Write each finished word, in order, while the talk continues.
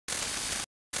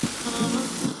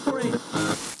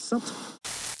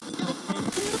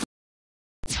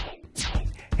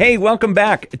Hey, welcome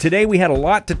back. Today we had a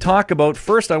lot to talk about.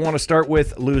 First, I want to start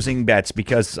with losing bets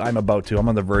because I'm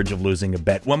on the verge of losing a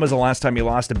bet. When was the last time you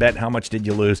lost a bet? How much did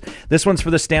you lose? This one's for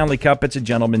the Stanley Cup. It's a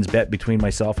gentleman's bet between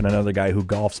myself and another guy who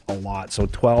golfs a lot. So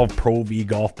 12 Pro V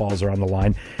golf balls are on the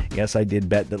line. Yes, I did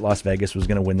bet that Las Vegas was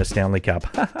going to win the Stanley Cup.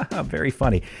 Very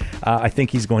funny. I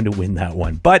think he's going to win that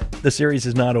one. But the series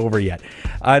is not over yet.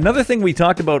 Another thing we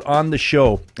talked about on the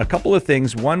show, a couple of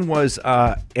things. One was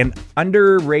an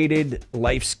underrated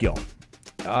life skill.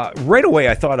 Right away,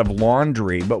 I thought of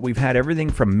laundry, but we've had everything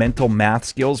from mental math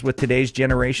skills with today's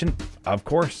generation. Of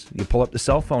course, you pull up the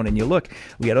cell phone and you look.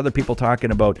 We had other people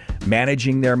talking about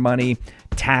managing their money,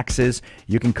 taxes.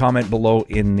 You can comment below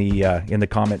in the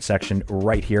comment section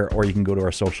right here, or you can go to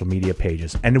our social media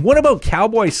pages. And what about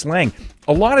Cowboy Slang?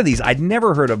 A lot of these I'd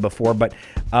never heard of before, but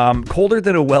colder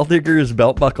than a well-digger's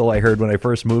belt buckle I heard when I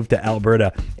first moved to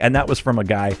Alberta, and that was from a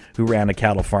guy who ran a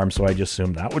cattle farm, so I just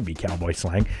assumed that would be Cowboy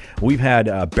Slang. We've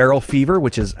had barrel fever,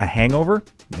 which is a hangover.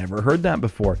 Never heard that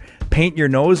before. Paint your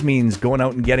nose means going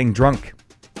out and getting drunk.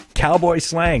 Cowboy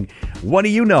Slang. What do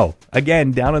you know?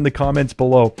 Again, down in the comments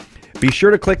below. Be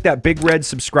sure to click that big red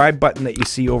subscribe button that you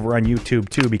see over on YouTube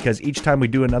too, because each time we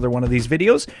do another one of these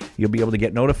videos, you'll be able to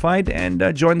get notified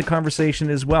and join the conversation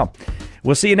as well.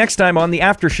 We'll see you next time on The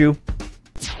After Schu.